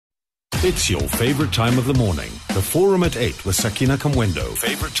It's your favorite time of the morning. The Forum at 8 with Sakina Kamwendo.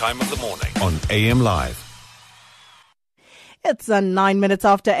 Favorite time of the morning on AM Live. It's 9 minutes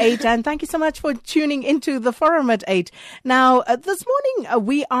after 8, and thank you so much for tuning into the Forum at 8. Now, this morning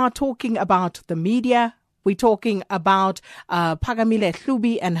we are talking about the media. We're talking about Phakamile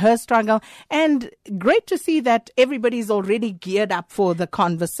Hlubi and her struggle, and great to see that everybody's already geared up for the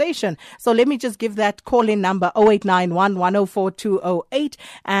conversation. So let me just give that call-in number 0891 104 208,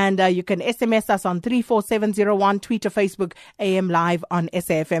 and you can SMS us on 34701, Twitter, Facebook, AM Live on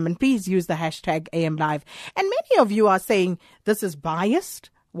SAFM, and please use the hashtag AM Live. And many of you are saying this is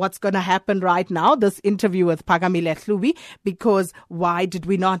biased. What's going to happen right now, this interview with Phakamile Hlubi, because why did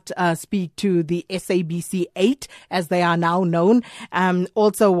we not speak to the SABC 8, as they are now known?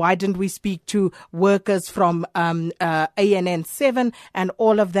 Also, why didn't we speak to workers from ANN 7 and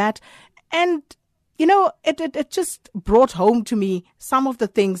all of that? And you know, it just brought home to me some of the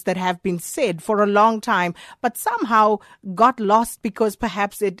things that have been said for a long time, but somehow got lost because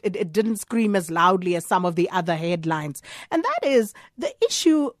perhaps it didn't scream as loudly as some of the other headlines. And that is the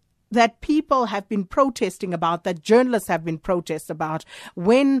issue that people have been protesting about, that journalists have been protesting about,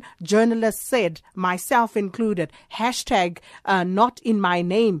 when journalists said, myself included, hashtag not in my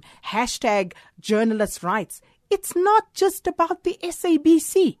name, hashtag journalists' rights. It's not just about the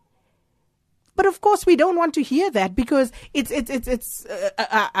SABC. But of course, we don't want to hear that because I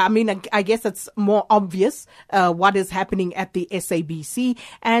guess it's more obvious what is happening at the SABC,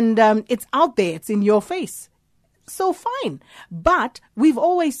 and it's out there, it's in your face. So fine. But we've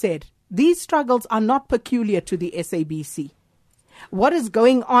always said these struggles are not peculiar to the SABC. What is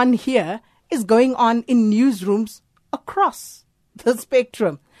going on here is going on in newsrooms across the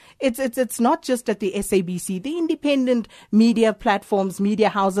spectrum. It's not just at the SABC. The independent media platforms, media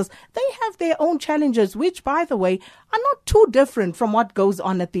houses, they have their own challenges, which, by the way, are not too different from what goes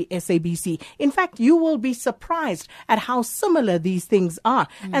on at the SABC. In fact, you will be surprised at how similar these things are.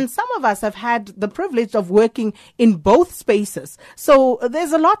 And some of us have had the privilege of working in both spaces. So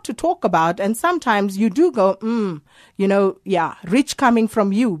there's a lot to talk about. And sometimes you do go, rich coming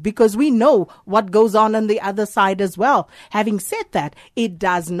from you, because we know what goes on the other side as well. Having said that, it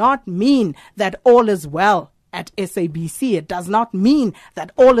does not mean that all is well at SABC. It does not mean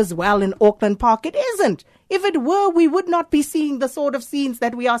that all is well in Auckland Park. It isn't. If it were, we would not be seeing the sort of scenes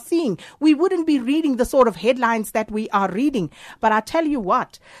that we are seeing. We wouldn't be reading the sort of headlines that we are reading. But I tell you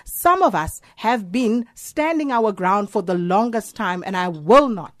what, some of us have been standing our ground for the longest time, and I will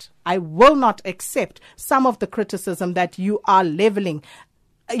not accept some of the criticism that you are leveling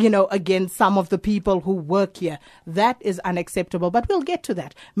against some of the people who work here. That is unacceptable, but we'll get to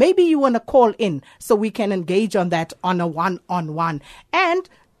that. Maybe you want to call in so we can engage on that on a one-on-one. And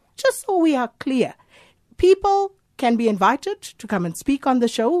just so we are clear, people can be invited to come and speak on the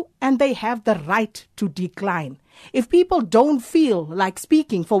show, and they have the right to decline. If people don't feel like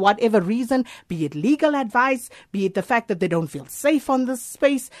speaking for whatever reason, be it legal advice, be it the fact that they don't feel safe on this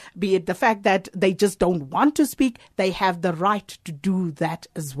space, be it the fact that they just don't want to speak, they have the right to do that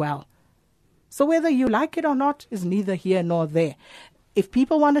as well. So whether you like it or not is neither here nor there. If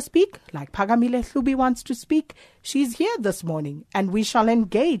people want to speak, like Phakamile Hlubi wants to speak, she's here this morning and we shall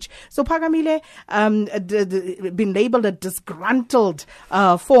engage. So Phakamile, been labeled a disgruntled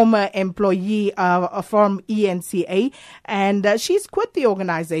former employee from eNCA, and she's quit the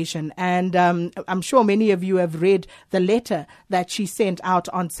organization. And I'm sure many of you have read the letter that she sent out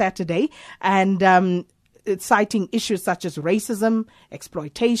on Saturday, and citing issues such as racism,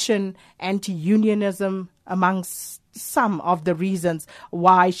 exploitation, anti-unionism, amongst some of the reasons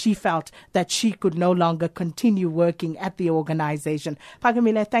why she felt that she could no longer continue working at the organization.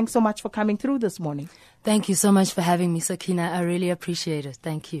 Phakamile, thanks so much for coming through this morning. Thank you so much for having me, Sakina. I really appreciate it.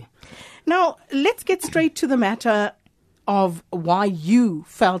 Thank you. Now, let's get straight to the matter of why you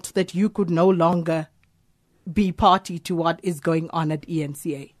felt that you could no longer be party to what is going on at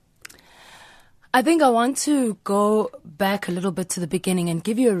eNCA. I think I want to go back a little bit to the beginning and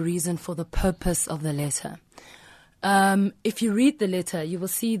give you a reason for the purpose of the letter. If you read the letter, you will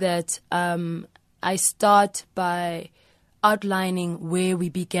see that I start by outlining where we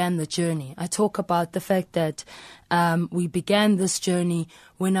began the journey. I talk about the fact that we began this journey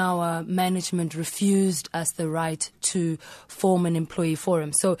when our management refused us the right to form an employee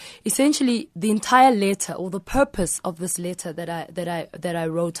forum. So essentially, the entire letter, or the purpose of this letter that I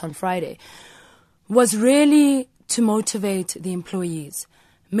wrote on Friday, was really to motivate the employees.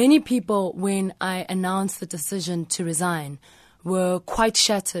 Many people, when I announced the decision to resign, were quite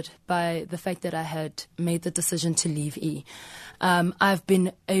shattered by the fact that I had made the decision to leave E. I've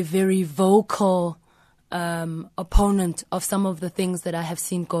been a very vocal opponent of some of the things that I have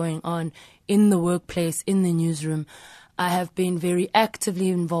seen going on in the workplace, in the newsroom. I have been very actively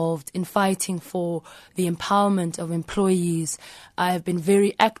involved in fighting for the empowerment of employees. I have been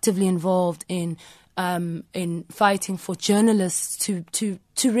very actively involved in fighting for journalists to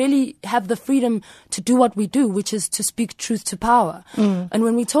really have the freedom to do what we do, which is to speak truth to power. And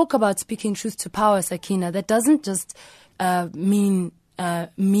when we talk about speaking truth to power, Sakina, that doesn't just mean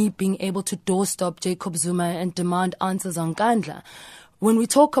me being able to doorstop Jacob Zuma and demand answers on Gandla. When we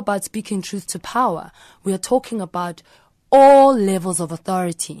talk about speaking truth to power, we are talking about all levels of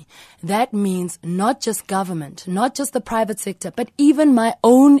authority. That means not just government, not just the private sector, but even my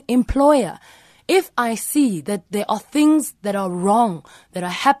own employer. If I see that there are things that are wrong, that are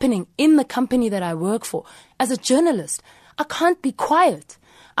happening in the company that I work for, as a journalist, I can't be quiet.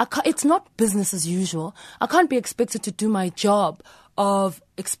 It's not business as usual. I can't be expected to do my job of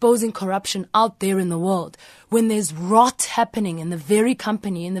exposing corruption out there in the world when there's rot happening in the very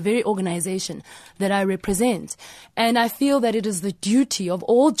company, in the very organization that I represent. And I feel that it is the duty of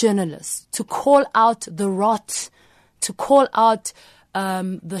all journalists to call out the rot, to call out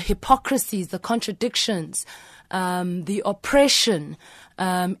the hypocrisies, the contradictions, the oppression,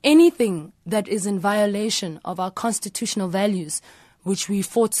 anything that is in violation of our constitutional values, which we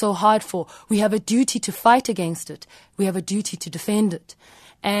fought so hard for. We have a duty to fight against it. We have a duty to defend it.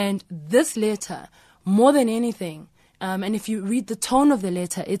 And this letter, more than anything, and if you read the tone of the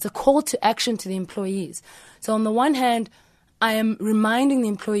letter, it's a call to action to the employees. So on the one hand, I am reminding the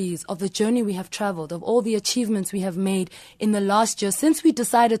employees of the journey we have traveled, of all the achievements we have made in the last year since we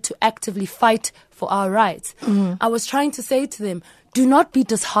decided to actively fight for our rights. I was trying to say to them, do not be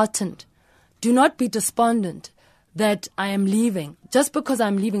disheartened. Do not be despondent that I am leaving. Just because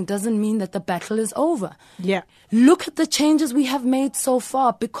I'm leaving doesn't mean that the battle is over. Yeah. Look at the changes we have made so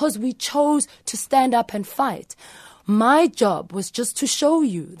far because we chose to stand up and fight. My job was just to show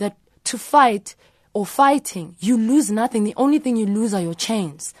you that to fight or fighting, you lose nothing. The only thing you lose are your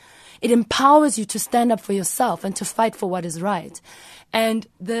chains. It empowers you to stand up for yourself and to fight for what is right. And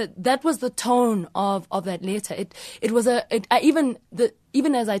that was the tone of that letter.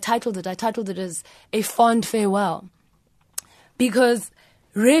 Even as I titled it as a fond farewell. Because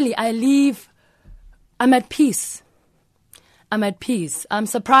really, I leave, I'm at peace. I'm at peace. I'm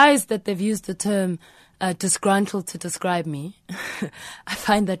surprised that they've used the term disgruntled to describe me. I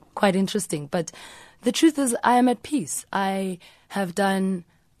find that quite interesting. But the truth is, I am at peace. I have done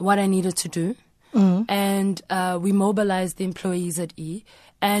what I needed to do. And we mobilized the employees at E,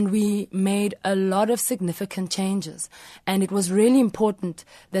 and we made a lot of significant changes. And it was really important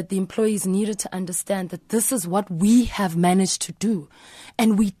that the employees needed to understand that this is what we have managed to do.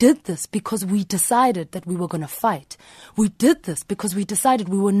 And we did this because we decided that we were going to fight. We did this because we decided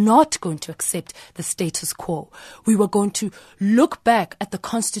we were not going to accept the status quo. We were going to look back at the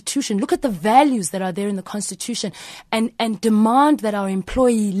Constitution, look at the values that are there in the Constitution, and demand that our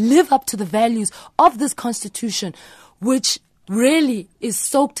employee live up to the values of this Constitution, which really is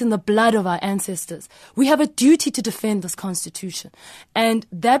soaked in the blood of our ancestors. We have a duty to defend this Constitution. And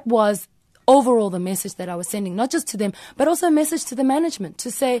that was overall the message that I was sending, not just to them, but also a message to the management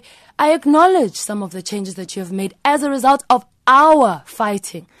to say, I acknowledge some of the changes that you have made as a result of our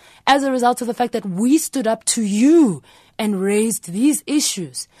fighting, as a result of the fact that we stood up to you and raised these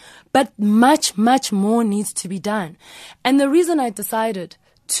issues. But much, much more needs to be done. And the reason I decided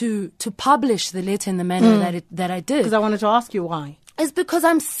to publish the letter in the manner that I did. Because I wanted to ask you why. Is because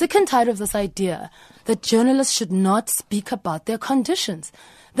I'm sick and tired of this idea that journalists should not speak about their conditions.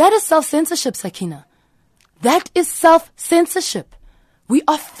 That is self-censorship, Sakina. That is self-censorship. We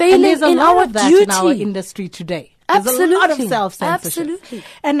are failing in our duty. In our industry today. Absolutely. There's a lot of self-censorship. Absolutely.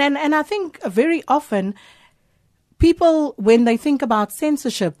 And I think very often people, when they think about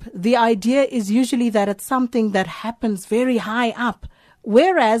censorship, the idea is usually that it's something that happens very high up.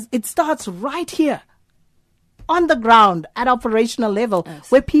 Whereas it starts right here, on the ground, at operational level,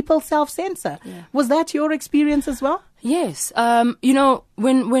 where people self-censor. Yeah. Was that your experience as well? Yes. When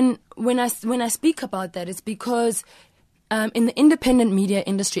I speak about that, it's because in the independent media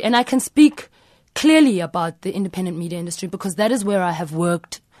industry, and I can speak clearly about the independent media industry because that is where I have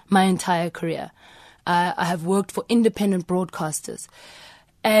worked my entire career. I have worked for independent broadcasters.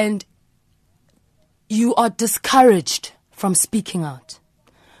 And you are discouraged from speaking out.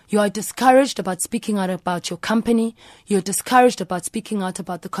 You are discouraged about speaking out about your company. You're discouraged about speaking out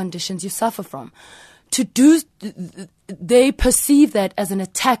about the conditions you suffer from. They perceive that as an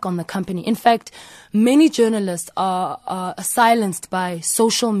attack on the company. In fact, many journalists are silenced by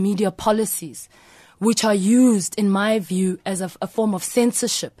social media policies, which are used, in my view, as a form of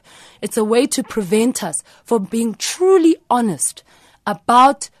censorship. It's a way to prevent us from being truly honest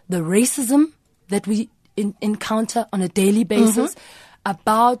about the racism that we encounter on a daily basis,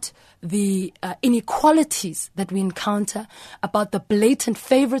 about the inequalities that we encounter, about the blatant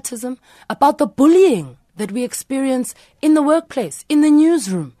favoritism, about the bullying that we experience in the workplace, in the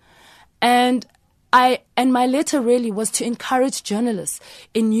newsroom. And my letter really was to encourage journalists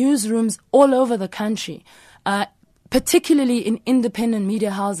in newsrooms all over the country, particularly in independent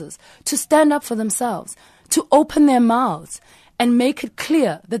media houses, to stand up for themselves, to open their mouths and make it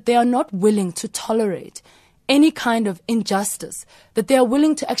clear that they are not willing to tolerate any kind of injustice, that they are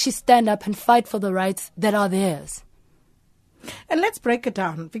willing to actually stand up and fight for the rights that are theirs. And let's break it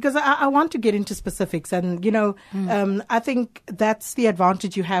down, because I want to get into specifics. And, I think that's the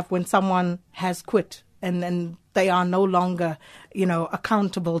advantage you have when someone has quit and they are no longer,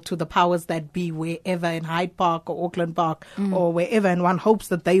 accountable to the powers that be wherever, in Hyde Park or Auckland Park or wherever. And one hopes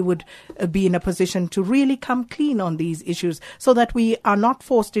that they would be in a position to really come clean on these issues so that we are not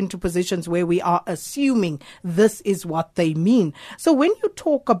forced into positions where we are assuming this is what they mean. So when you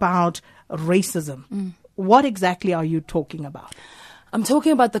talk about racism, what exactly are you talking about? I'm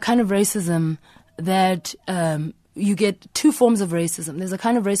talking about the kind of racism that you get two forms of racism. There's a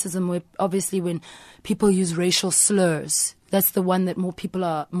kind of racism where, obviously, when people use racial slurs, that's the one that most people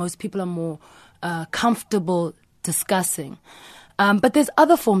are more comfortable discussing. But there's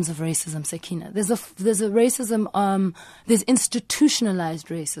other forms of racism, Sakina. There's a racism. There's institutionalized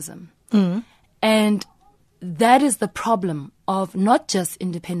racism, and that is the problem of not just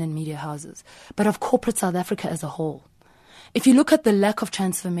independent media houses, but of corporate South Africa as a whole. If you look at the lack of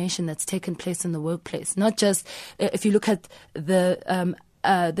transformation that's taken place in the workplace, not just if you look at the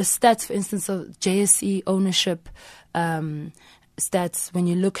stats, for instance, of JSE ownership stats, when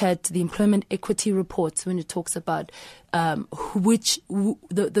you look at the employment equity reports, when it talks about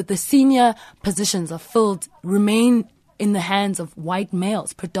the senior positions are filled, remain in the hands of white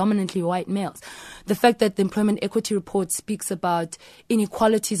males, predominantly white males. The fact that the Employment Equity Report speaks about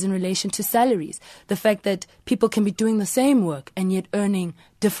inequalities in relation to salaries. The fact that people can be doing the same work and yet earning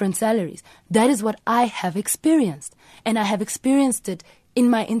different salaries. That is what I have experienced. And I have experienced it in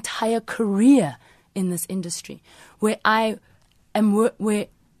my entire career in this industry, where where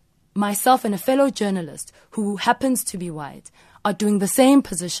myself and a fellow journalist who happens to be white are doing the same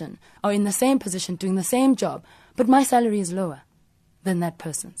position, are in the same position, doing the same job, but my salary is lower than that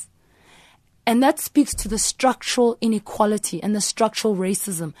person's. And that speaks to the structural inequality and the structural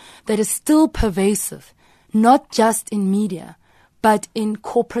racism that is still pervasive, not just in media, but in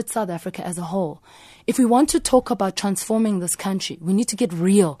corporate South Africa as a whole. If we want to talk about transforming this country, we need to get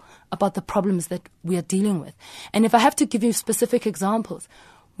real about the problems that we are dealing with. And if I have to give you specific examples,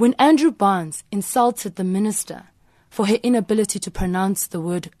 when Andrew Barnes insulted the minister for her inability to pronounce the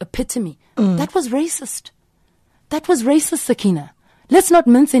word epitome, that was racist. That was racist, Sakina. Let's not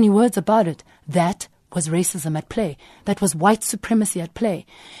mince any words about it. That was racism at play. That was white supremacy at play.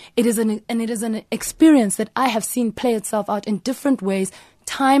 It is an experience that I have seen play itself out in different ways,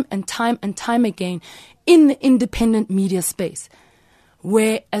 time and time and time again, in the independent media space,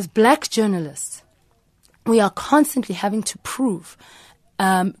 where as black journalists, we are constantly having to prove,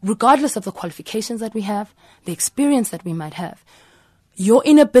 regardless of the qualifications that we have, the experience that we might have, your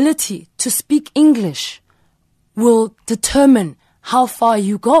inability to speak English will determine how far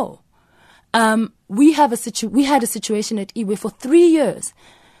you go. We had a situation at eWay for 3 years.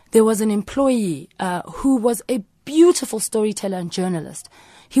 There was an employee who was a beautiful storyteller and journalist.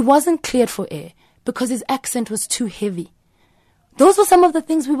 He wasn't cleared for air because his accent was too heavy. Those were some of the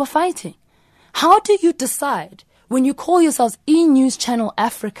things we were fighting. How do you decide, when you call yourselves eNews Channel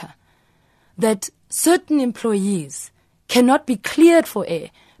Africa, that certain employees cannot be cleared for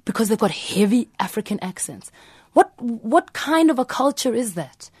air because they've got heavy African accents? What kind of a culture is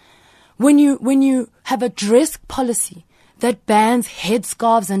that? When you have a dress policy that bans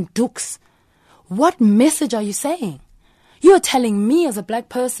headscarves and dukes, what message are you saying? You are telling me as a black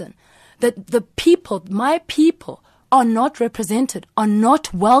person that the people, my people, are not represented, are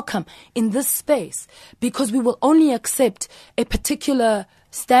not welcome in this space because we will only accept a particular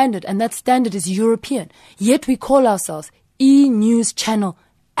standard, and that standard is European. Yet we call ourselves eNews Channel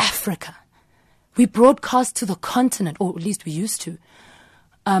Africa. We broadcast to the continent, or at least we used to.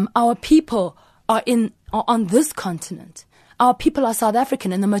 Our people are on this continent. Our people are South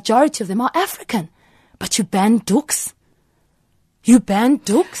African, and the majority of them are African. But you ban dukes? You banned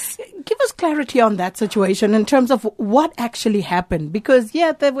dukes? Give us clarity on that situation in terms of what actually happened. Because,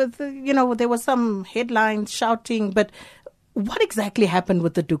 there was some headlines shouting, but what exactly happened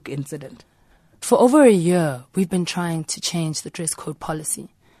with the Duke incident? For over a year, we've been trying to change the dress code policy.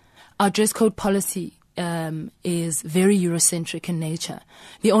 Our dress code policy is very Eurocentric in nature.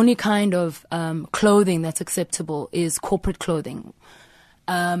 The only kind of clothing that's acceptable is corporate clothing.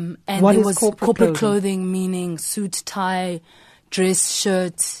 And what there is was corporate clothing meaning suit, tie, dress,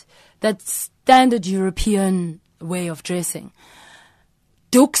 shirt. That's standard European way of dressing.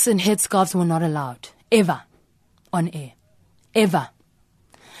 Dukes and headscarves were not allowed, ever, on air. Ever.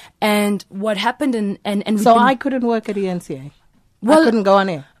 And what happened So I couldn't work at eNCA? I couldn't go on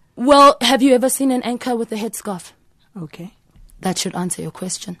air? Well, have you ever seen an anchor with a headscarf? Okay. That should answer your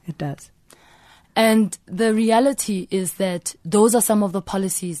question. It does. And the reality is that those are some of the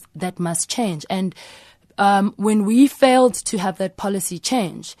policies that must change. And when we failed to have that policy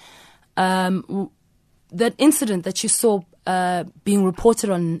change, that incident that you saw being reported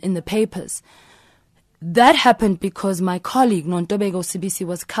on in the papers, that happened because my colleague, Nontobeko Sibisi,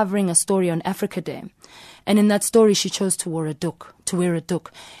 was covering a story on Africa Day. And in that story, she chose to wear a duk.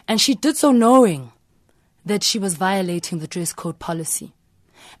 And she did so knowing that she was violating the dress code policy.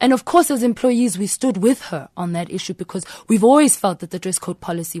 And of course, as employees, we stood with her on that issue because we've always felt that the dress code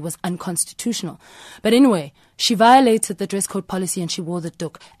policy was unconstitutional. But anyway, she violated the dress code policy and she wore the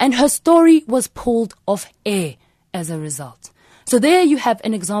duk. And her story was pulled off air as a result. So there you have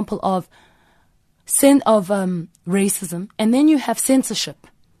an example of racism, and then you have censorship.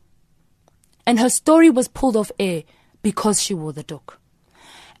 And her story was pulled off air because she wore the duk.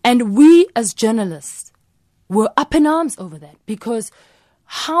 And we as journalists were up in arms over that, because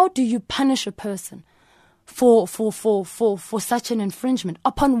how do you punish a person for such an infringement?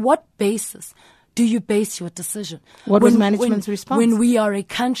 Upon what basis do you base your decision? What was management's response? When we are a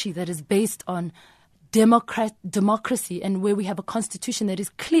country that is based on democracy, and where we have a constitution that is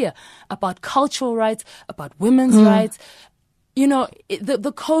clear about cultural rights, about women's rights. You know,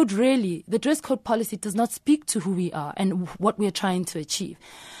 the code really, the dress code policy does not speak to who we are and what we are trying to achieve.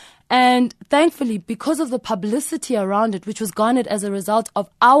 And thankfully, because of the publicity around it, which was garnered as a result of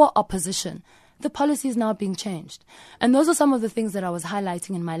our opposition, the policy is now being changed. And those are some of the things that I was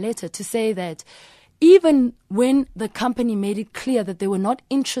highlighting in my letter, to say that even when the company made it clear that they were not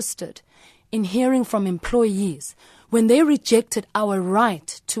interested in hearing from employees, when they rejected our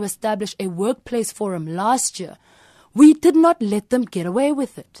right to establish a workplace forum last year, we did not let them get away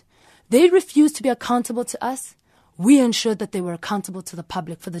with it. They refused to be accountable to us. We ensured that they were accountable to the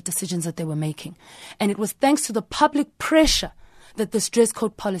public for the decisions that they were making. And it was thanks to the public pressure that this dress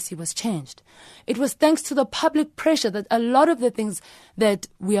code policy was changed. It was thanks to the public pressure that a lot of the things that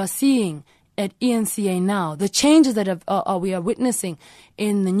we are seeing at eNCA now, the changes that we are witnessing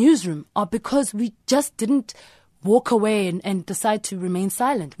in the newsroom, are because we just didn't walk away and decide to remain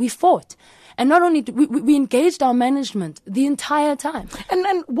silent. We fought. And not only we engaged our management the entire time.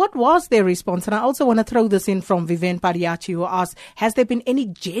 And what was their response? And I also want to throw this in from Vivian Pariachi, who asked, has there been any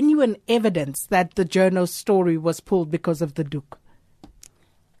genuine evidence that the journal's story was pulled because of the duk?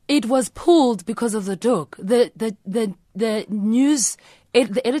 It was pulled because of the duk. The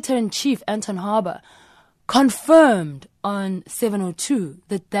editor-in-chief, Anton Harbour, confirmed on 702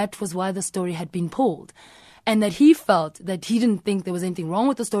 that was why the story had been pulled. And that he felt that he didn't think there was anything wrong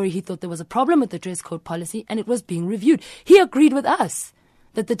with the story. He thought there was a problem with the dress code policy and it was being reviewed. He agreed with us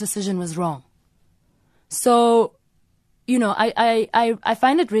that the decision was wrong. So, you know, I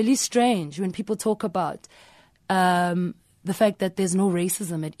find it really strange when people talk about the fact that there's no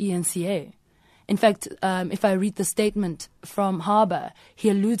racism at eNCA. In fact, if I read the statement from Harbour, he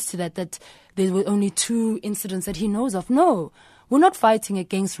alludes to that there were only 2 incidents that he knows of. No. We're not fighting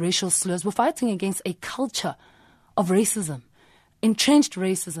against racial slurs. We're fighting against a culture of racism, entrenched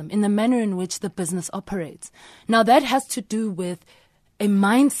racism in the manner in which the business operates. Now, that has to do with a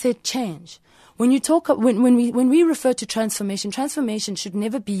mindset change. When we refer to transformation should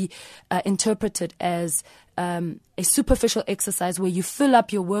never be interpreted as a superficial exercise where you fill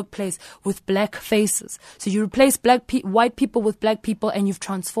up your workplace with black faces. So you replace white people with black people and you've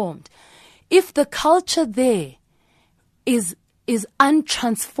transformed. If the culture there is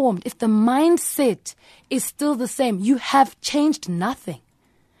untransformed, if the mindset is still the same, you have changed nothing.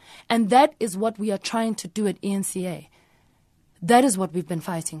 And that is what we are trying to do at eNCA. That is what we've been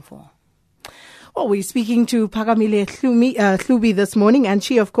fighting for. Well, we're speaking to Phakamile Hlubi this morning, and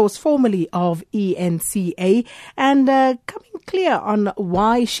she, of course, formerly of eNCA, and coming clear on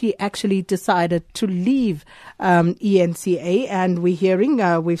why she actually decided to leave eNCA. And we're hearing,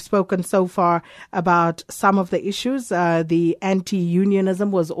 we've spoken so far about some of the issues. The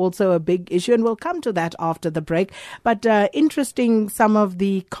anti-unionism was also a big issue, and we'll come to that after the break. But interesting, some of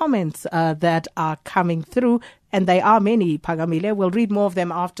the comments that are coming through. and they are many, Phakamile. We'll read more of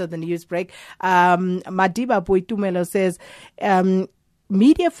them after the news break. Madiba Boitumelo says,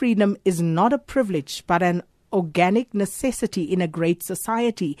 media freedom is not a privilege, but an organic necessity in a great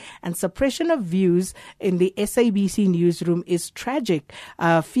society, and suppression of views in the SABC newsroom is tragic.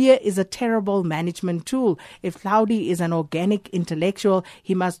 Fear is a terrible management tool. If Hlubi is an organic intellectual,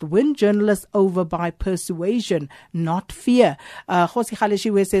 he must win journalists over by persuasion, not fear. Khosi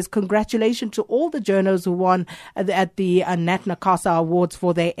Khaleshiwe says, congratulations to all the journalists who won at the Nat Nakasa Awards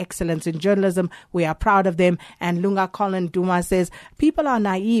for their excellence in journalism. We are proud of them. And Lunga Colin Duma says, people are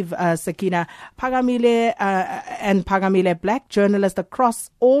naive, Sakina. Phakamile and Phakamile, black journalists across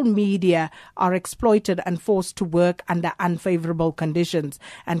all media are exploited and forced to work under unfavorable conditions.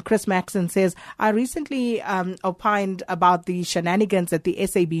 And Chris Maxson says, I recently opined about the shenanigans at the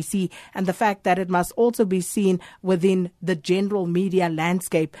SABC and the fact that it must also be seen within the general media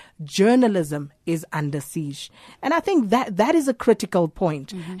landscape. Journalism is under siege. And I think that is a critical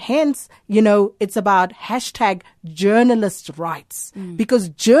point. Hence, it's about hashtag journalist rights, because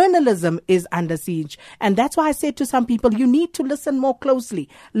journalism is under siege. And that's why I said to some people, you need to listen more closely.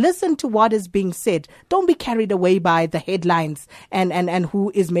 Listen to what is being said. Don't be carried away by the headlines and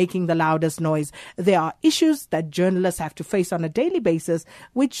who is making the loudest noise. There are issues that journalists have to face on a daily basis,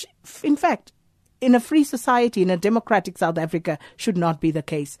 which, in fact, in a free society, in a democratic South Africa, should not be the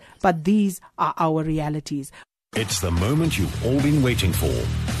case. But these are our realities. It's the moment you've all been waiting for.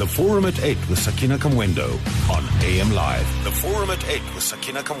 The Forum at 8 with Sakina Kamwendo on AM Live. The Forum at 8 with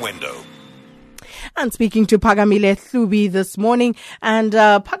Sakina Kamwendo. And speaking to Phakamile Hlubi this morning, and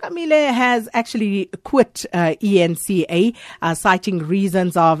Phakamile has actually quit eNCA, citing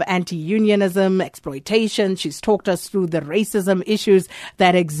reasons of anti-unionism, exploitation. She's talked us through the racism issues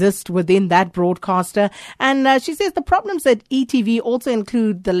that exist within that broadcaster. And she says the problems at ETV also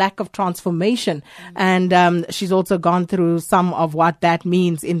include the lack of transformation. And she's also gone through some of what that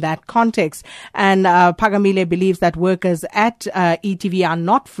means in that context. And Phakamile believes that workers at ETV are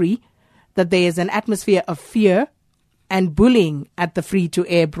not free, that there is an atmosphere of fear and bullying at the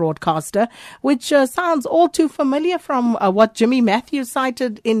free-to-air broadcaster, which sounds all too familiar from what Jimmy Matthews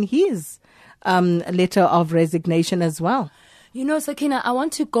cited in his letter of resignation as well. Sakina, I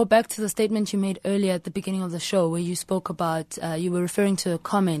want to go back to the statement you made earlier at the beginning of the show, where you spoke about, you were referring to a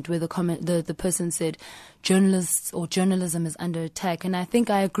comment where the person said journalists or journalism is under attack. And I think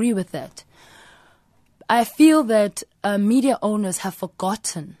I agree with that. I feel that media owners have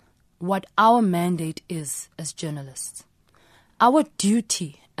forgotten what our mandate is as journalists. Our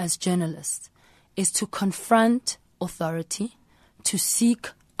duty as journalists is to confront authority, to seek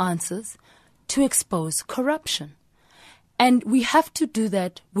answers, to expose corruption. And we have to do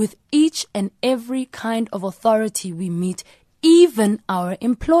that with each and every kind of authority we meet, even our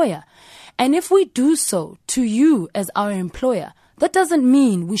employer. And if we do so to you as our employer, that doesn't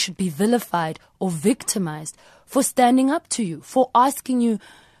mean we should be vilified or victimized for standing up to you, for asking you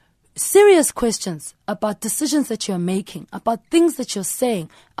serious questions about decisions that you're making, about things that you're saying,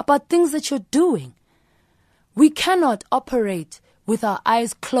 about things that you're doing. We cannot operate with our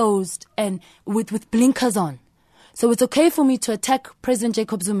eyes closed and with blinkers on. So it's okay for me to attack President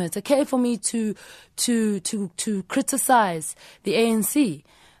Jacob Zuma. It's okay for me to criticize the ANC.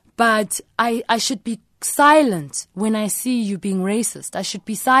 But I should be silent when I see you being racist. I should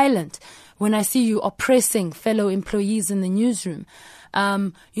be silent when I see you oppressing fellow employees in the newsroom.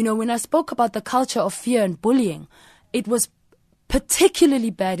 When I spoke about the culture of fear and bullying, it was particularly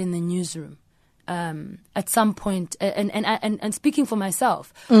bad in the newsroom. At some point, and speaking for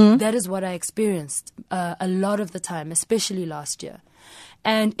myself, that is what I experienced a lot of the time, especially last year.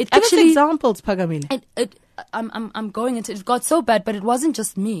 And it Give actually us examples, Phakamile. I'm going into it. Got so bad, but it wasn't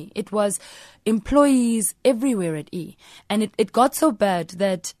just me. It was employees everywhere at E. And it got so bad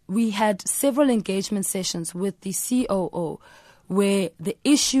that we had several engagement sessions with the COO where the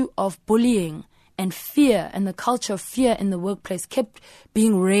issue of bullying and fear and the culture of fear in the workplace kept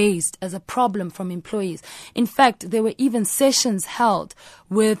being raised as a problem from employees. In fact, there were even sessions held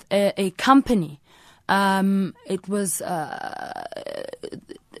with a company. It was a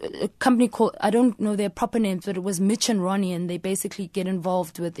company called, I don't know their proper names, but it was Mitch and Ronnie, and they basically get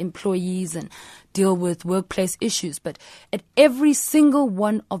involved with employees and deal with workplace issues. But at every single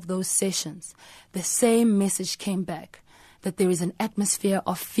one of those sessions, the same message came back, that there is an atmosphere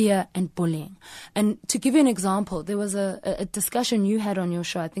of fear and bullying. And to give you an example, there was a discussion you had on your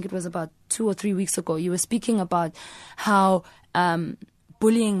show, I think it was about 2 or 3 weeks ago. You were speaking about how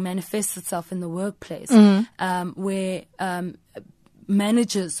bullying manifests itself in the workplace, where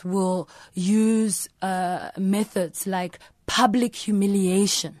managers will use methods like public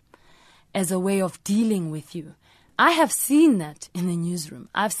humiliation as a way of dealing with you. I have seen that in the newsroom.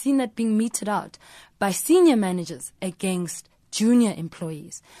 I've seen that being meted out by senior managers against junior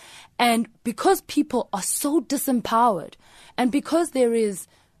employees. And because people are so disempowered, and because there is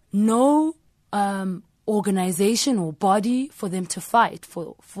no organization or body for them to fight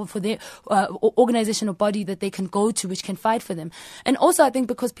for their organization or body that they can go to which can fight for them. And also I think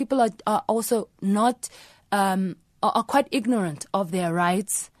because people are also not are quite ignorant of their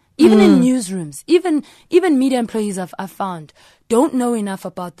rights. Even in newsrooms, even media employees I've found don't know enough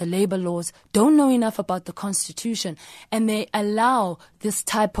about the labor laws, don't know enough about the Constitution, and they allow this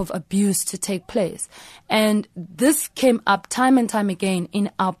type of abuse to take place. And this came up time and time again in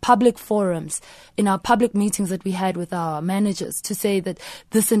our public forums, in our public meetings that we had with our managers, to say that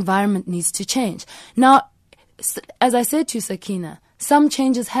this environment needs to change. Now, as I said to you, Sakina, some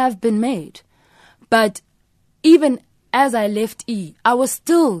changes have been made, but even as I left I was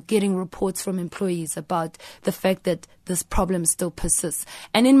still getting reports from employees about the fact that this problem still persists.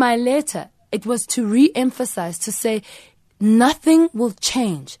 And in my letter, it was to re-emphasize, to say, nothing will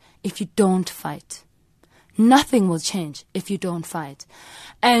change if you don't fight. Nothing will change if you don't fight.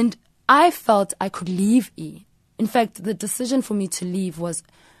 And I felt I could leave In fact, the decision for me to leave was,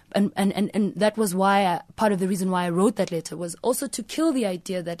 and that was why part of the reason why I wrote that letter was also to kill the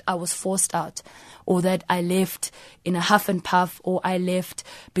idea that I was forced out, or that I left in a huff and puff, or I left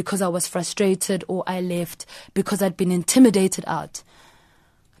because I was frustrated, or I left because I'd been intimidated out.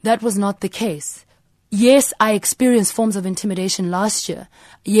 That was not the case. Yes, I experienced forms of intimidation last year.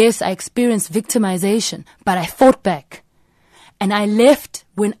 Yes, I experienced victimization, but I fought back. And I left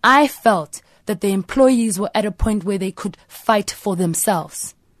when I felt that the employees were at a point where they could fight for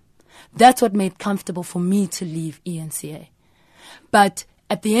themselves. That's what made comfortable for me to leave eNCA. But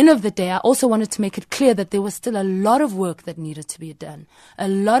at the end of the day, I also wanted to make it clear that there was still a lot of work that needed to be done, a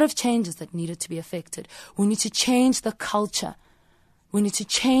lot of changes that needed to be affected. We need to change the culture. We need to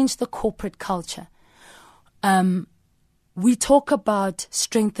change the corporate culture. We talk about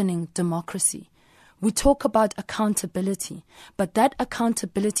strengthening democracy. We talk about accountability, but that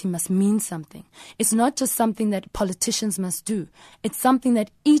accountability must mean something. It's not just something that politicians must do. It's something that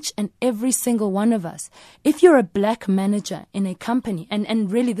each and every single one of us, if you're a black manager in a company,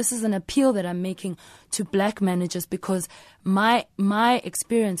 and really this is an appeal that I'm making to black managers, because my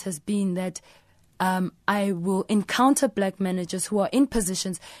experience has been that I will encounter black managers who are in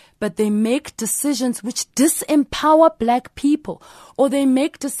positions, but they make decisions which disempower black people, or they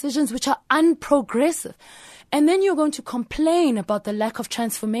make decisions which are unprogressive. And then you're going to complain about the lack of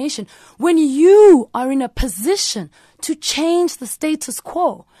transformation when you are in a position to change the status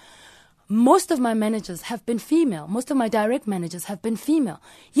quo. Most of my managers have been female. Most of my direct managers have been female.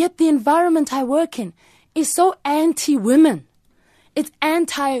 Yet the environment I work in is so anti-women. It's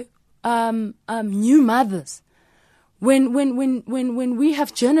new mothers. When we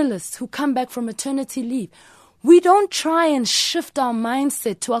have journalists who come back from maternity leave, we don't try and shift our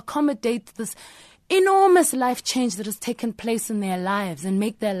mindset to accommodate this enormous life change that has taken place in their lives and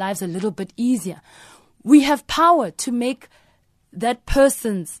make their lives a little bit easier. We have power to make that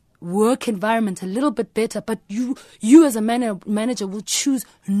person's work environment a little bit better, but you as a manager will choose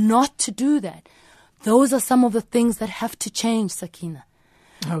not to do that. Those are some of the things that have to change, Sakina.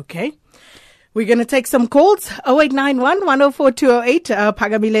 Okay. We're going to take some calls. 0891 104 208.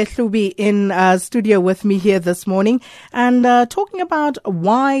 Phakamile Hlubi in studio with me here this morning, and talking about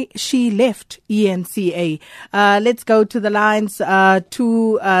why she left eNCA. Let's go to the lines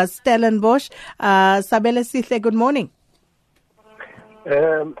to Stellenbosch. Sabele Sihle, good morning.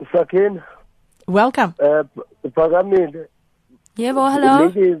 Sakin. Welcome. Phakamile. Yeah, well, hello.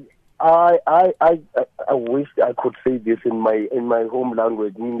 Ladies, I wish I could say this in my home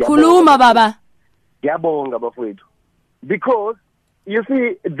language. Khuluma baba. Because you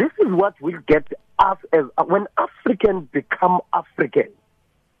see, this is what will get us as when Africans become African.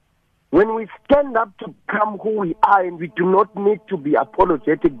 When we stand up to become who we are, and we do not need to be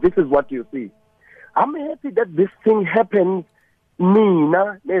apologetic. This is what you see. I'm happy that this thing happened.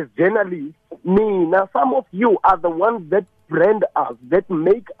 Nina, as journalists, Nina, some of you are the ones that brand us, that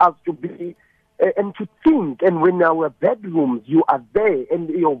make us to be and to think. And when our bedrooms, you are there, and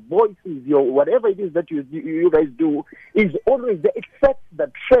your voices, your whatever it is that you guys do, is always there. It sets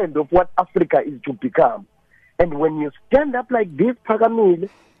the trend of what Africa is to become. And when you stand up like this, Phakamile,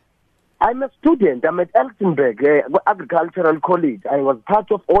 I'm a student. I'm at Elsenburg, Agricultural College. I was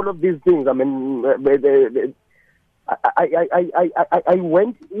part of all of these things. I mean, I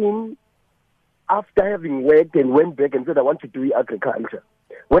went in after having worked and went back and said I want to do agriculture.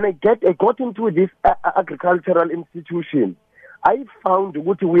 When I got into this agricultural institution, I found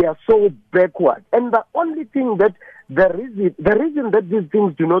that we are so backward. And the only thing that the reason that these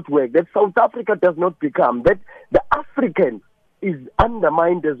things do not work, that South Africa does not become, that the African is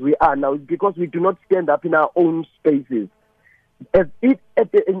undermined as we are now, is because we do not stand up in our own spaces. At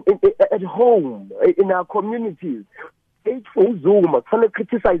home, in our communities. For Uzuma,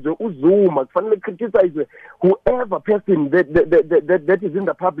 criticize Uzuma, criticize whoever person that is in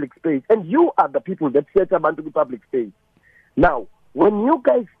the public space. And you are the people that set up into the public space. Now, when you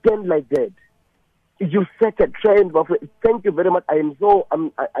guys stand like that, you set a trend. Thank you very much.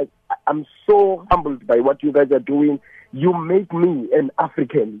 I'm so humbled by what you guys are doing. You make me an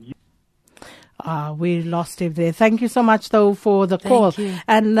African. We lost him there. Thank you so much, though, for the call. Thank you.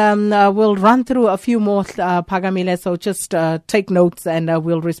 And we'll run through a few more, Phakamile, so just take notes and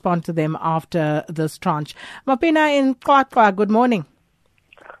we'll respond to them after this tranche. Mapina in Kwatwa, good morning.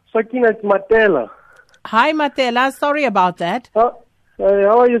 Sakin, it's Matela. Hi, Matela. Sorry about that. How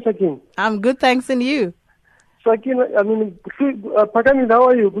are you, Sakin? I'm good, thanks, and you? Sakin, Phakamile, how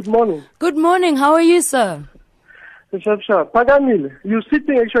are you? Good morning. Good morning. How are you, sir? Sharp. Phakamile, you're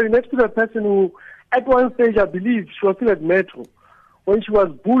sitting actually next to the person who, at one stage, I believe, she was still at Metro, when she was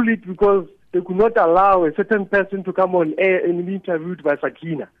bullied because they could not allow a certain person to come on air and be interviewed by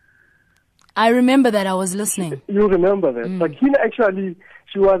Sakina. I remember that. I was listening. You remember that. Sakina actually,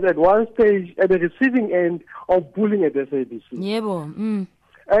 she was at one stage at the receiving end of bullying at SABC. Yebo.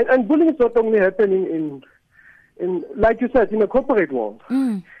 And bullying is not only happening in like you said, in the corporate world.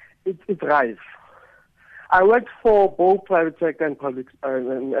 It's rife. I worked for both private sector and public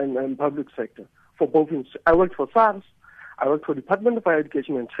sector. For both, I worked for SARS. I worked for Department of Higher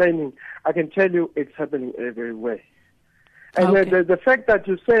Education and Training. I can tell you, it's happening everywhere. And the fact that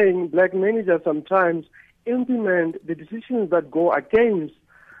you're saying black managers sometimes implement the decisions that go against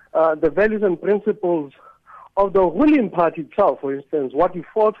the values and principles of the ruling party itself, for instance, what you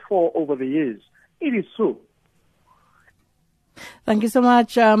fought for over the years, it is so. Thank you so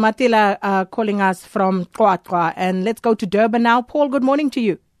much, Matila, calling us from Kwatwa. And let's go to Durban now. Paul, good morning to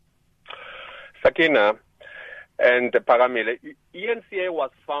you. Sakina and Phakamile, eNCA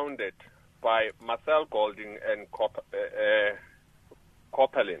was founded by Marcel Golding and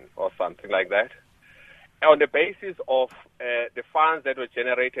Coppelin or something like that, on the basis of the funds that were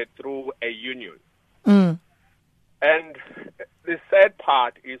generated through a union. And the sad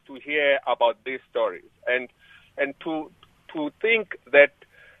part is to hear about these stories and to think that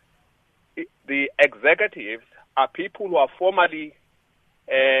the executives are people who are formerly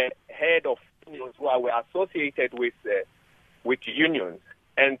head of unions who were associated with unions,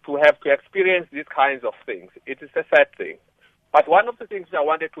 and to have to experience these kinds of things. It is a sad thing. But one of the things I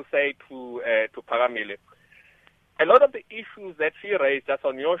wanted to say to Phakamile, a lot of the issues that she raised just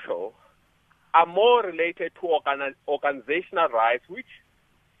on your show are more related to organizational rights, which,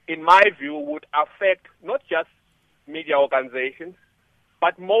 in my view, would affect not just media organizations,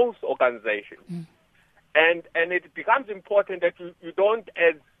 but most organizations. And it becomes important that you don't,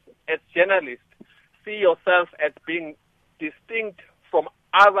 as journalists, see yourself as being distinct from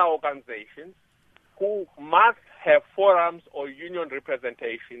other organizations who must have forums or union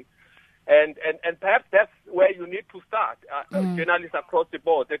representation. And perhaps that's where you need to start, journalists across the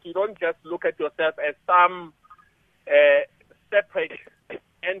board, that you don't just look at yourself as some separate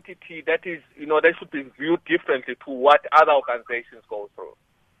entity that is, that should be viewed differently to what other organizations go through.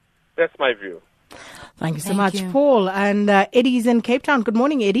 That's my view. Thank you so much, Paul. And Eddie's in Cape Town. Good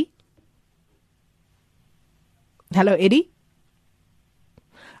morning, Eddie. Hello, Eddie.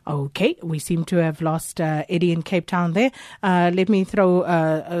 Okay, we seem to have lost Eddie in Cape Town there. Let me throw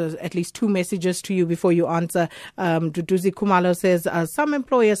at least two messages to you before you answer. Duduzi Kumalo says, some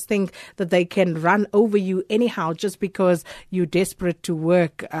employers think that they can run over you anyhow just because you're desperate to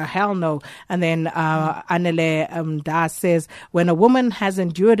work. Hell no. And then Anele Da says, when a woman has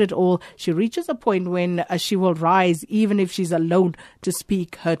endured it all, she reaches a point when she will rise even if she's alone to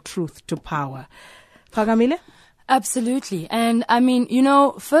speak her truth to power. Phakamile? Absolutely. And I mean,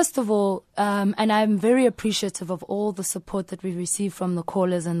 first of all, and I'm very appreciative of all the support that we receive from the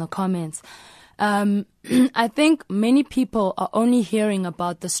callers and the comments. I think many people are only hearing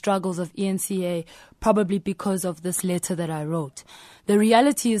about the struggles of eNCA probably because of this letter that I wrote. The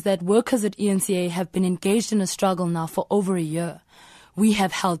reality is that workers at eNCA have been engaged in a struggle now for over a year. We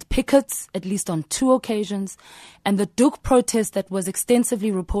have held pickets, at least on 2 occasions, and the Duk protest that was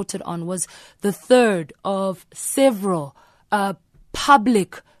extensively reported on was the third of several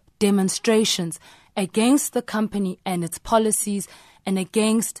public demonstrations against the company and its policies and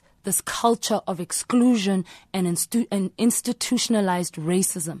against this culture of exclusion and institutionalized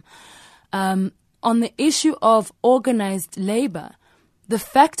racism. on the issue of organized labor, the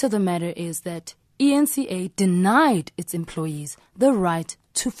fact of the matter is that eNCA denied its employees the right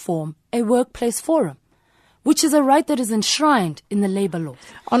to form a workplace forum, which is a right that is enshrined in the labor law.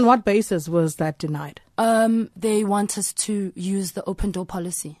 On what basis was that denied? They want us to use the open door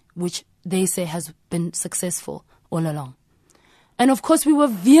policy, which they say has been successful all along. And of course, we were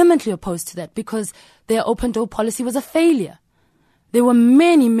vehemently opposed to that because their open door policy was a failure. There were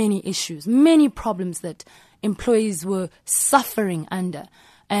many, many issues, many problems that employees were suffering under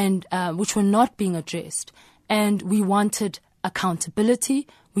and which were not being addressed. And we wanted accountability.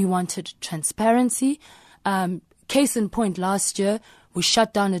 We wanted transparency. Case in point, last year, we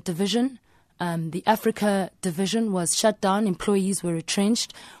shut down a division. The Africa division was shut down. Employees were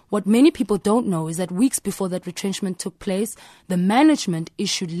retrenched. What many people don't know is that weeks before that retrenchment took place, the management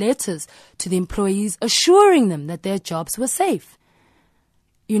issued letters to the employees assuring them that their jobs were safe.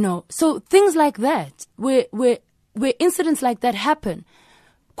 You know, so things like that, where incidents like that happen,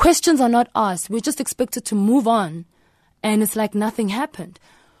 questions are not asked. We're just expected to move on, and it's like nothing happened.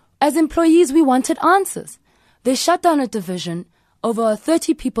 As employees, we wanted answers. They shut down a division. Over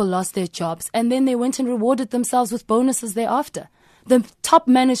 30 people lost their jobs, and then they went and rewarded themselves with bonuses thereafter. The top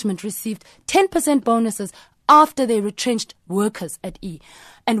management received 10% bonuses after they retrenched workers at E.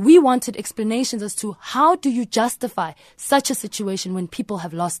 And we wanted explanations as to how do you justify such a situation when people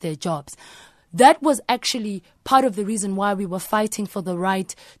have lost their jobs. That was actually part of the reason why we were fighting for the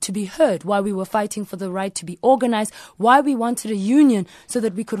right to be heard, why we were fighting for the right to be organized, why we wanted a union so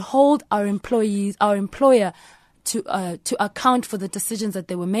that we could hold our employees, our employer, to account for the decisions that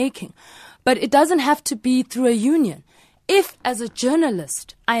they were making. But it doesn't have to be through a union. If, as a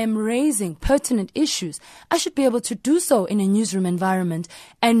journalist, I am raising pertinent issues, I should be able to do so in a newsroom environment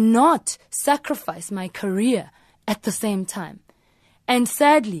and not sacrifice my career at the same time. And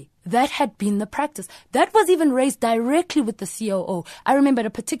sadly, that had been the practice. That was even raised directly with the COO. I remember at a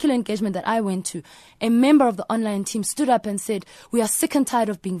particular engagement that I went to, a member of the online team stood up and said, "We are sick and tired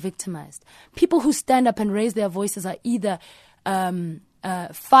of being victimized. People who stand up and raise their voices are either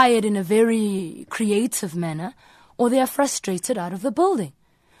fired in a very creative manner or they are frustrated out of the building.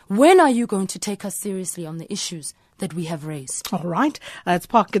 When are you going to take us seriously on the issues that we have raised?" All right. Let's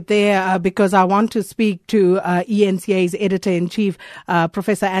park it there because I want to speak to eNCA's Editor-in-Chief,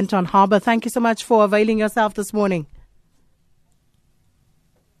 Professor Anton Harber. Thank you so much for availing yourself this morning.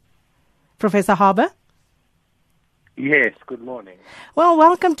 Professor Harber? Yes, good morning. Well,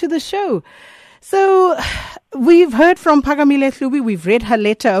 welcome to the show. So we've heard from Phakamile Hlubi. We've read her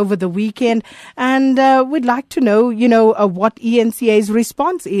letter over the weekend, and we'd like to know, what eNCA's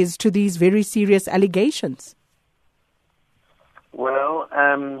response is to these very serious allegations. Well,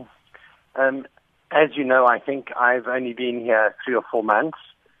 as you know, I think I've only been here 3 or 4 months,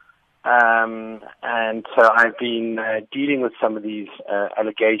 and so I've been dealing with some of these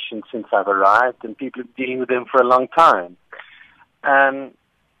allegations since I've arrived, and people have been dealing with them for a long time.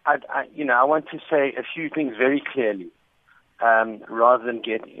 I want to say a few things very clearly, rather than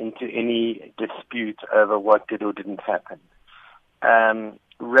get into any dispute over what did or didn't happen.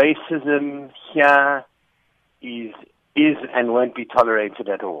 Racism here is and won't be tolerated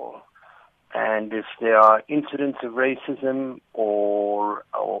at all. And if there are incidents of racism or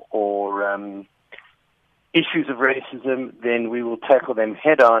issues of racism, then we will tackle them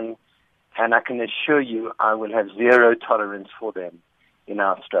head on, and I can assure you I will have zero tolerance for them in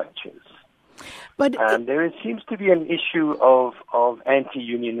our structures. But there seems to be an issue of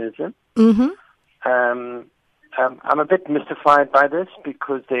anti-unionism. Mm-hmm. I'm a bit mystified by this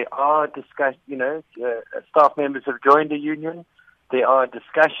because there are staff members have joined the union. There are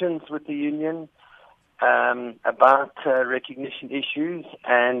discussions with the union about recognition issues,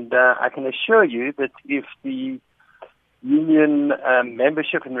 and I can assure you that if the union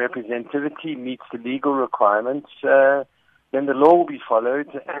membership and representativity meets the legal requirements, then the law will be followed,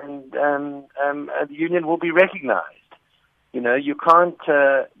 and the union will be recognized. You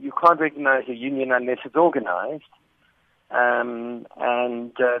can't recognize a union unless it's organized, and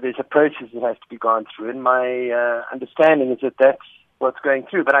there's a process that has to be gone through. And my understanding is that that's what's going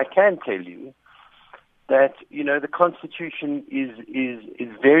through. But I can tell you that the Constitution is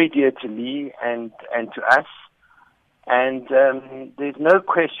very dear to me and to us, and there's no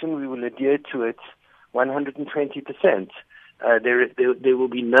question we will adhere to it 120%. There will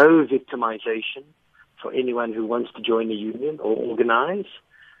be no victimization for anyone who wants to join a union or organize,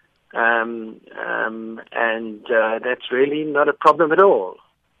 and that's really not a problem at all.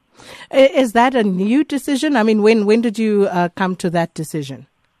 Is that a new decision? I mean, when did you come to that decision?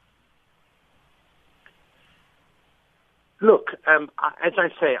 Look, as I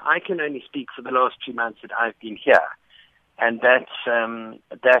say, I can only speak for the last 2 months that I've been here. And that's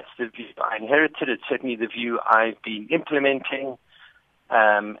the view I inherited. It's certainly the view I've been implementing.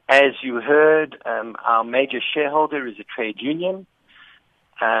 As you heard, our major shareholder is a trade union.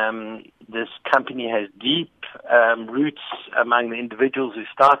 This company has deep roots among the individuals who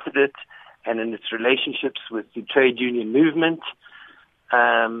started it and in its relationships with the trade union movement.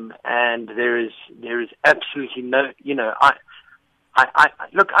 And there is absolutely no,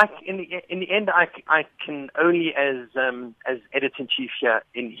 look, in the end, I can only, as editor-in-chief here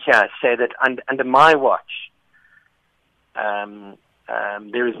say that under my watch,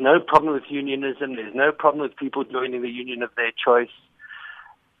 there is no problem with unionism. There's no problem with people joining the union of their choice.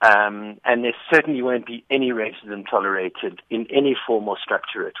 And there certainly won't be any racism tolerated in any form or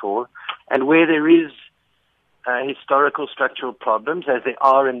structure at all. And where there is historical structural problems, as there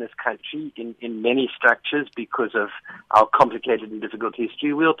are in this country in many structures because of our complicated and difficult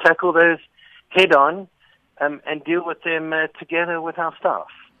history, we'll tackle those head on and deal with them together with our staff.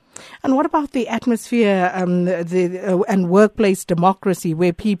 And what about the atmosphere and workplace democracy,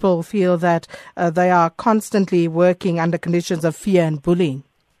 where people feel that they are constantly working under conditions of fear and bullying?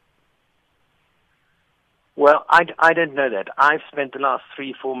 Well, I don't know that. I've spent the last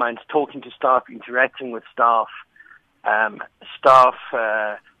 3-4 months talking to staff, interacting with staff,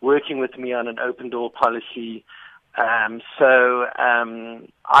 working with me on an open door policy. So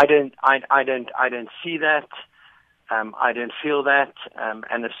I don't see that. I don't feel that.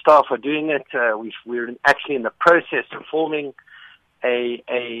 And the staff are doing it. We're actually in the process of forming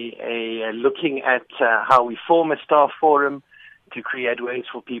looking at how we form a staff forum to create ways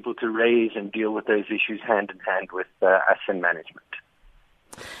for people to raise and deal with those issues hand in hand with us in management.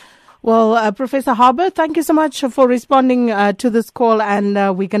 Well, Professor Harbour, thank you so much for responding to this call, and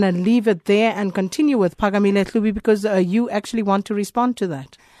we're going to leave it there and continue with Phakamile Hlubi because you actually want to respond to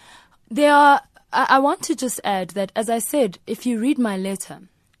that. I want to just add that, as I said, if you read my letter,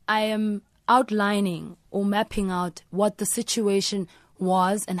 I am outlining or mapping out what the situation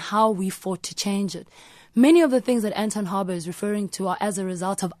was and how we fought to change it. Many of the things that Anton Harbour is referring to are as a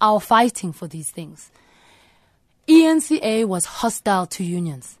result of our fighting for these things. eNCA was hostile to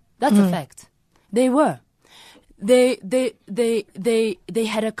unions. That's a fact. They were. They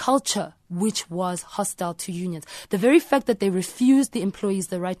had a culture which was hostile to unions. The very fact that they refused the employees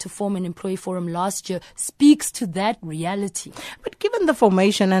the right to form an employee forum last year speaks to that reality. But given the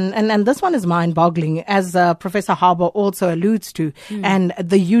formation, and this one is mind-boggling, as Professor Harbour also alludes to, and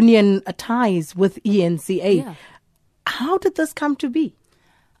the union ties with eNCA, how did this come to be?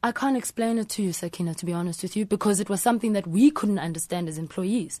 I can't explain it to you, Sakina, to be honest with you, because it was something that we couldn't understand as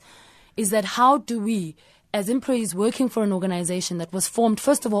employees. Is that how do we, as employees working for an organization that was formed,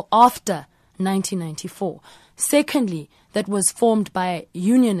 first of all, after 1994, secondly, that was formed by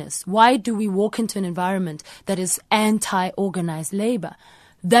unionists, why do we walk into an environment that is anti-organized labor?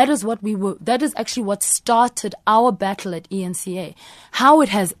 That is actually what started our battle at eNCA. How it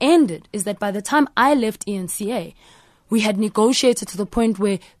has ended is that by the time I left eNCA, we had negotiated to the point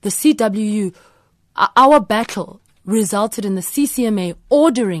where the CWU, our battle resulted in the CCMA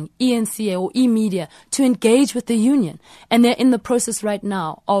ordering eNCA or eMedia to engage with the union. And they're in the process right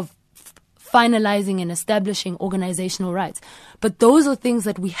now of finalizing and establishing organizational rights. But those are things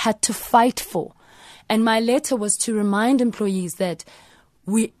that we had to fight for. And my letter was to remind employees that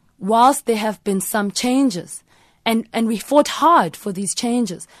whilst there have been some changes, and we fought hard for these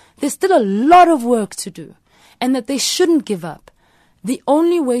changes, there's still a lot of work to do. And that they shouldn't give up. The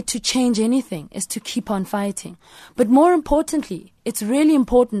only way to change anything is to keep on fighting. But more importantly, it's really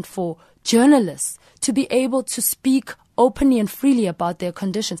important for journalists to be able to speak openly and freely about their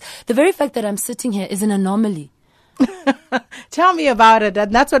conditions. The very fact that I'm sitting here is an anomaly. Tell me about it.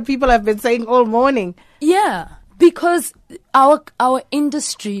 And that's what people have been saying all morning. Yeah, because our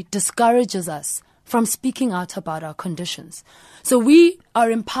industry discourages us from speaking out about our conditions. So we are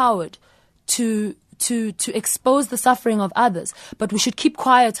empowered to expose the suffering of others, but we should keep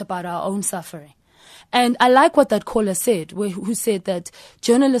quiet about our own suffering. And I like what that caller said, who said that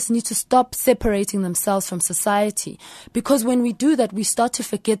journalists need to stop separating themselves from society, because when we do that, we start to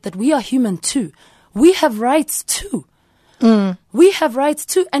forget that we are human too. We have rights too. We have rights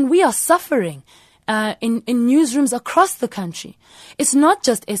too, and we are suffering in newsrooms across the country. It's not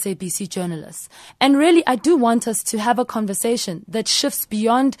just SABC journalists. And really, I do want us to have a conversation that shifts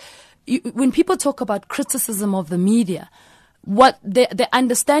beyond. When people talk about criticism of the media, what the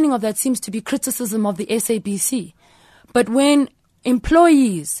understanding of that seems to be criticism of the SABC. But when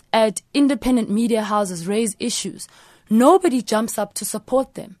employees at independent media houses raise issues, nobody jumps up to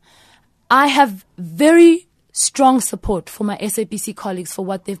support them. I have very strong support for my SABC colleagues for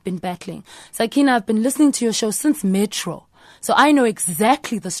what they've been battling. Sakina, I've been listening to your show since Metro. So I know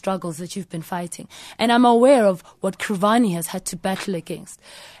exactly the struggles that you've been fighting. And I'm aware of what Krivani has had to battle against.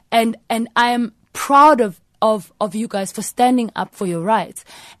 And I am proud of you guys for standing up for your rights.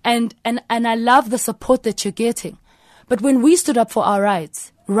 And I love the support that you're getting. But when we stood up for our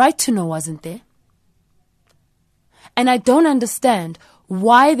rights, right to know wasn't there. And I don't understand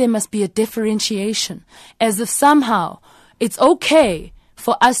why there must be a differentiation, as if somehow it's okay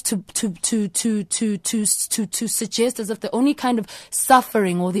for us to suggest as if the only kind of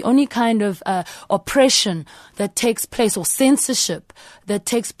suffering or the only kind of oppression that takes place, or censorship that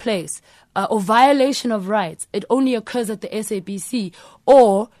takes place, or violation of rights, it only occurs at the SABC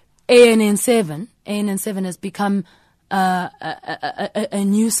or ANN7. ANN7 has become a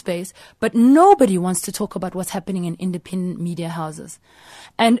new space, but nobody wants to talk about what's happening in independent media houses.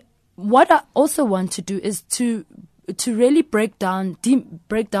 And what I also want to do is to really break down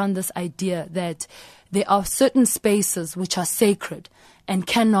this idea that there are certain spaces which are sacred and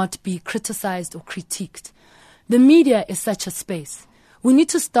cannot be criticized or critiqued. The media is such a space. We need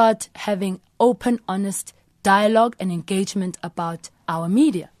to start having open, honest dialogue and engagement about our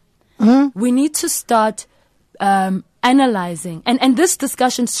media. Mm-hmm. We need to start analyzing, and this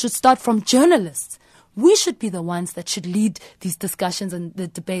discussion should start from journalists. We should be the ones that should lead these discussions and the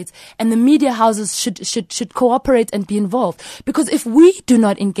debates, and the media houses should cooperate and be involved. Because if we do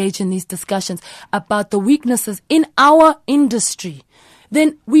not engage in these discussions about the weaknesses in our industry,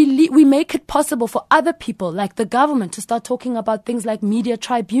 then we make it possible for other people, like the government, to start talking about things like media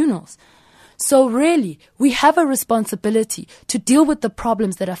tribunals. So really, we have a responsibility to deal with the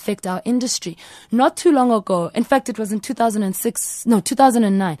problems that affect our industry. Not too long ago, in fact, it was in 2009,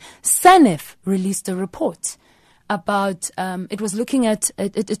 SANEF released a report about, it was looking at,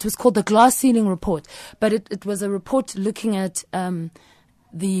 it was called the Glass Ceiling Report, but it was a report looking at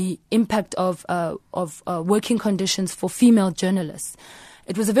the impact of working conditions for female journalists.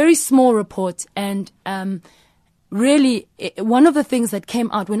 It was a very small report, and really, one of the things that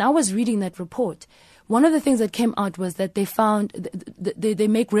came out when I was reading that report, one of the things that came out was that they found, they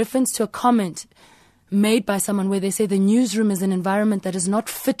make reference to a comment made by someone where they say the newsroom is an environment that is not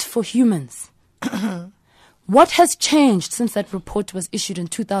fit for humans. What has changed since that report was issued in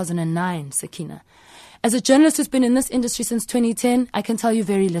 2009, Sakina? As a journalist who's been in this industry since 2010, I can tell you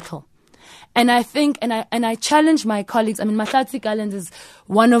very little. And I think, and I challenge my colleagues. I mean, Mahlatsi Galens is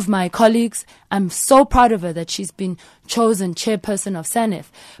one of my colleagues. I'm so proud of her that she's been chosen chairperson of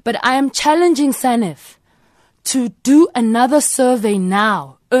SANEF. But I am challenging SANEF to do another survey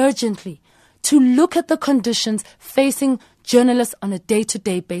now, urgently, to look at the conditions facing journalists on a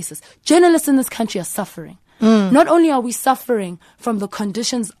day-to-day basis. Journalists in this country are suffering. Not only are we suffering from the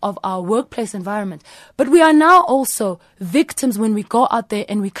conditions of our workplace environment, but we are now also victims when we go out there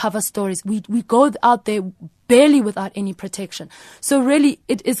and we cover stories. We go out there barely without any protection. So really,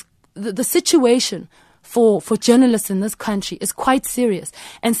 it is the situation for journalists in this country is quite serious.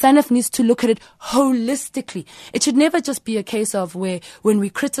 And SANEF needs to look at it holistically. It should never just be a case of where when we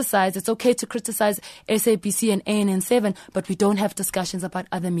criticize, it's okay to criticize SABC and ANN7, but we don't have discussions about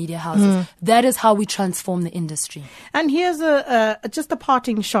other media houses. That is how we transform the industry. And here's just a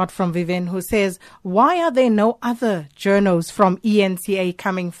parting shot from Vivian, who says, why are there no other journos from eNCA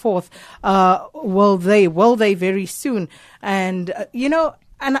coming forth? Will they very soon? And, and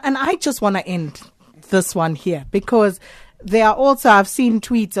I just want to end this one here, because there are also, I've seen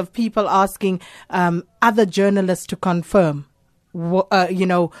tweets of people asking other journalists to confirm,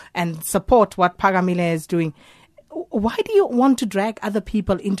 and support what Phakamile is doing. Why do you want to drag other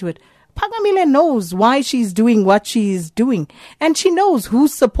people into it? Phakamile knows why she's doing what she's doing, and she knows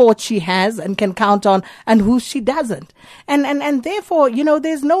whose support she has and can count on and who she doesn't. And therefore,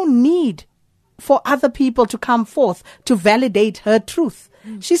 there's no need for other people to come forth to validate her truth.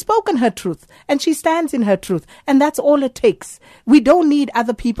 She's spoken her truth and she stands in her truth, and that's all it takes. We don't need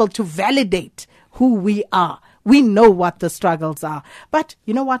other people to validate who we are. We know what the struggles are. But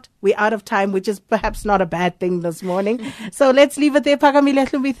you know what? We're out of time, which is perhaps not a bad thing this morning. So let's leave it there. Phakamile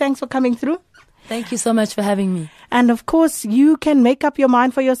Hlubi, thanks for coming through. Thank you so much for having me. And of course, you can make up your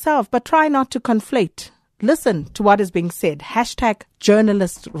mind for yourself, but try not to conflate. Listen to what is being said.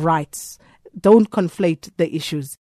 #journalist rights. Don't conflate the issues.